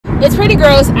It's pretty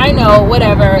gross, I know,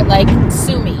 whatever, like,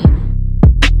 sue me.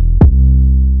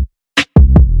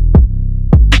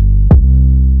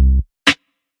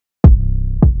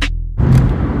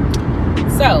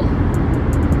 So,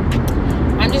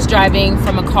 I'm just driving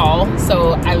from a call,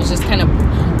 so I was just kind of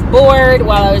bored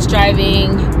while I was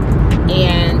driving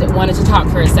and wanted to talk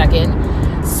for a second.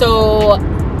 So,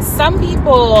 some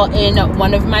people in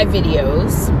one of my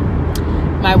videos,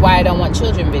 my Why I Don't Want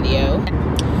Children video,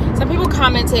 some people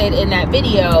commented in that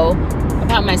video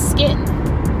about my skin,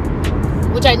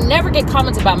 which I never get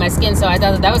comments about my skin, so I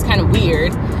thought that was kind of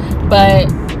weird, but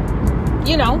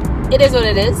you know, it is what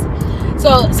it is.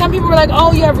 So some people were like,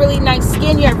 oh, you have really nice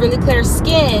skin, you have really clear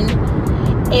skin,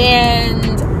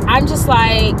 and I'm just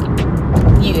like,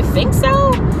 you think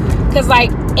so? Because like,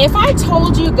 if I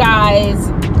told you guys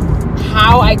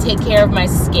how I take care of my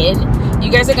skin,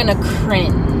 you guys are gonna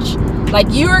cringe.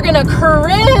 Like, you are gonna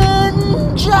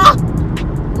cringe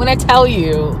when I tell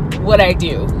you what I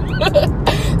do.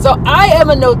 So I am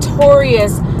a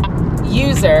notorious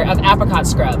user of apricot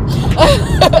scrub.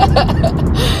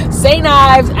 Say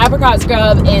Knives apricot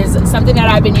scrub is something that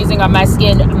I've been using on my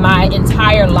skin my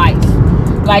entire life.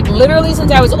 Like, literally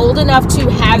since I was old enough to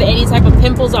have any type of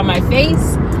pimples on my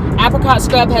face, apricot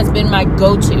scrub has been my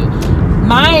go-to.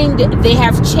 Mind, they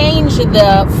have changed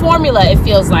the formula, it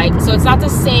feels like, so it's not the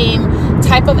same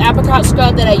type of apricot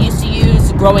scrub that I used to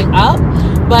use growing up,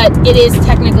 but it is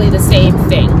technically the same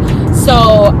thing.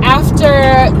 So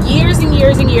after years and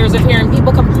years and years of hearing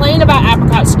people complain about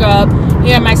apricot scrub,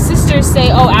 hearing my sisters say,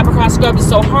 oh, apricot scrub is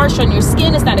so harsh on your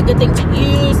skin, it's not a good thing to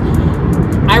use,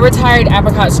 I retired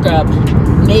apricot scrub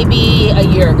maybe a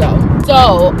year ago.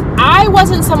 So I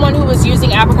wasn't someone who was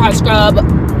using apricot scrub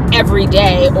every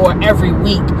day or every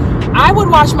week. I would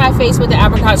wash my face with the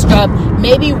apricot scrub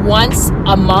maybe once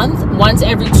a month, once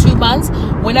every 2 months,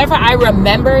 whenever I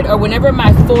remembered or whenever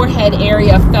my forehead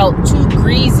area felt too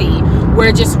greasy,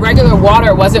 where just regular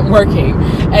water wasn't working.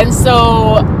 And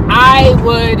so I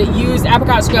would use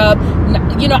apricot scrub.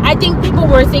 You know, I think people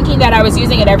were thinking that I was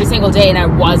using it every single day, and I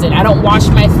wasn't. I don't wash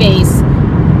my face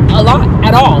a lot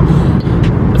at all.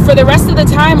 For the rest of the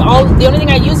time, the only thing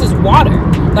I use is water.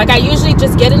 Like, I usually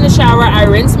just get in the shower, I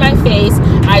rinse my face,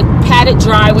 I pat it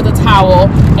dry with a towel,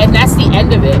 and that's the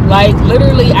end of it. Like,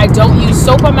 literally, I don't use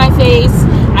soap on my face,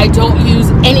 I don't use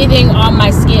anything on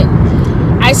my skin.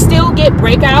 I still get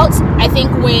breakouts. I think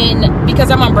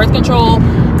because I'm on birth control,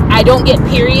 I don't get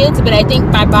periods, but I think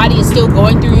my body is still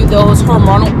going through those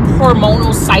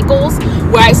hormonal cycles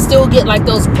where I still get like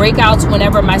those breakouts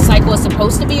whenever my cycle is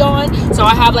supposed to be on. So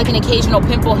I have like an occasional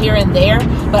pimple here and there,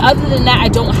 but other than that, I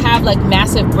don't have like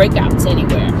massive breakouts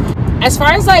anywhere. As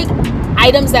far as like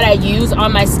items that I use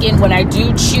on my skin when I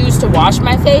do choose to wash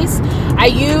my face, I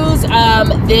use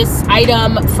this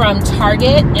item from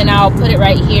Target, and I'll put it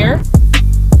right here.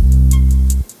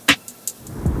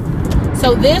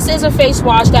 So this is a face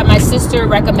wash that my sister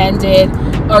recommended,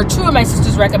 or two of my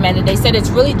sisters recommended. They said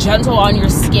it's really gentle on your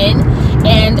skin.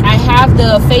 And I have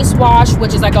the face wash,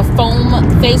 which is like a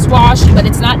foam face wash, but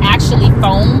it's not actually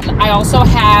foam. I also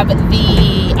have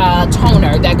the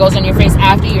toner that goes on your face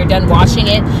after you're done washing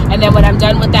it. And then when I'm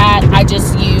done with that, I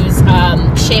just use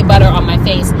shea butter on my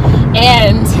face.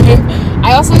 And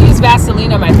I also use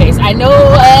Vaseline on my face. I know,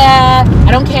 I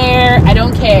don't care.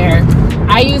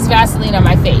 I use Vaseline on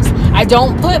my face. I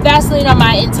don't put Vaseline on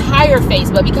my entire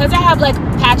face, but because I have like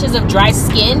patches of dry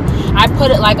skin, I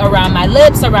put it like around my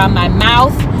lips, around my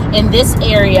mouth, in this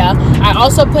area. I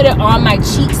also put it on my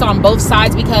cheeks on both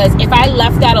sides, because if I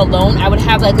left that alone, I would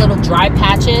have like little dry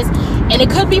patches, and it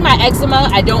could be my eczema,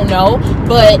 I don't know,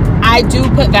 but I do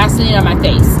put Vaseline on my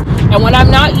face. And when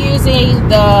I'm not using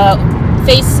the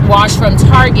face wash from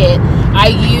Target, I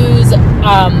use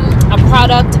a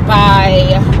product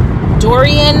by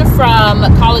Dorian from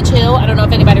College Hill. I don't know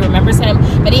if anybody remembers him,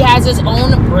 but he has his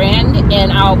own brand,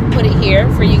 and I'll put it here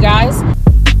for you guys.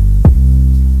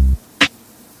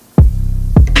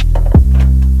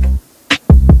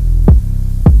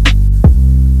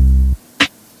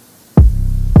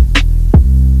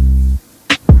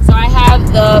 So I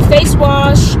have the face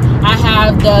wash, I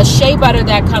have the shea butter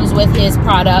that comes with his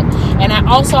product, and I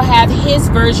also have his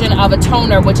version of a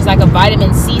toner, which is like a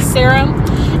vitamin C serum.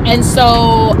 And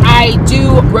so I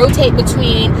do rotate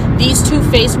between these two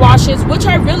face washes, which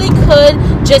I really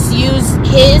could just use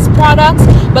his products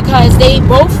because they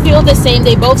both feel the same,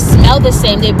 they both smell the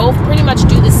same, they both pretty much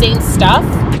do the same stuff.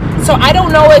 So I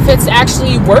don't know if it's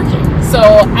actually working.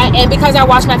 And because I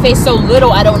wash my face so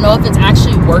little, I don't know if it's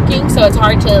actually working, so it's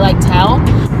hard to like tell.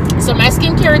 So my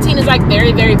skincare routine is like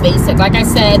very, very basic. Like I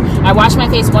said, I wash my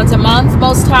face once a month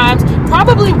most times,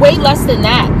 probably way less than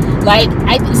that. Like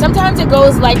sometimes it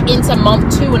goes like into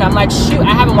month 2 and I'm like, shoot,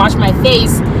 I haven't washed my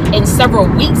face in several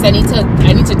weeks. I need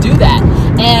to do that.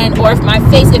 And or if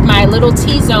my little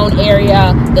T-zone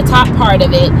area, the top part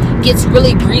of it gets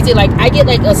really greasy, like I get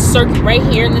like a circuit right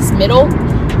here in this middle,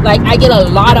 like I get a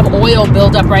lot of oil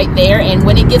buildup right there, and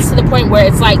when it gets to the point where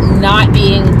it's like not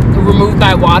being removed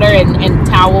by water and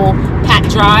towel pat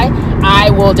dry, I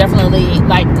will definitely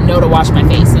like know to wash my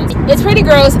face. And it's pretty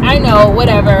gross, I know,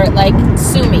 whatever, like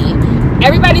sue me.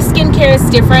 Everybody's skincare is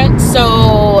different,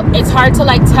 so it's hard to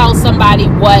like tell somebody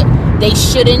what they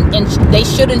shouldn't and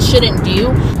shouldn't do.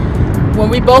 When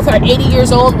we both are 80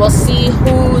 years old, we'll see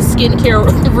whose skincare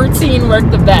routine worked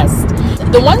the best.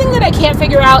 The one thing that I can't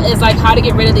figure out is like how to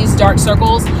get rid of these dark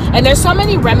circles. And there's so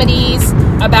many remedies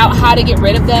about how to get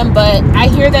rid of them, but I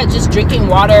hear that just drinking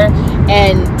water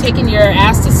and taking your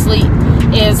ass to sleep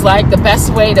is like the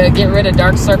best way to get rid of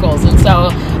dark circles. And so,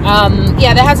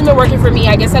 yeah, that hasn't been working for me.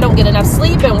 I guess I don't get enough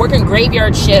sleep, and working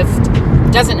graveyard shift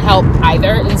doesn't help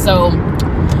either. And so,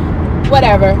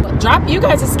 whatever. Drop you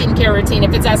guys a skincare routine.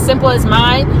 If it's as simple as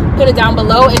mine, put it down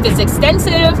below. If it's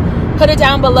extensive, put it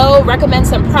down below. Recommend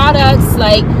some products.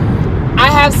 Like, I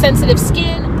have sensitive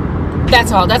skin.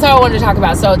 That's all I wanted to talk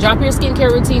about. So drop your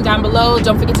skincare routine down below.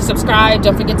 Don't forget to subscribe.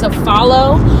 Don't forget to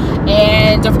follow.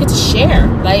 And don't forget to share.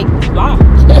 Like, blah.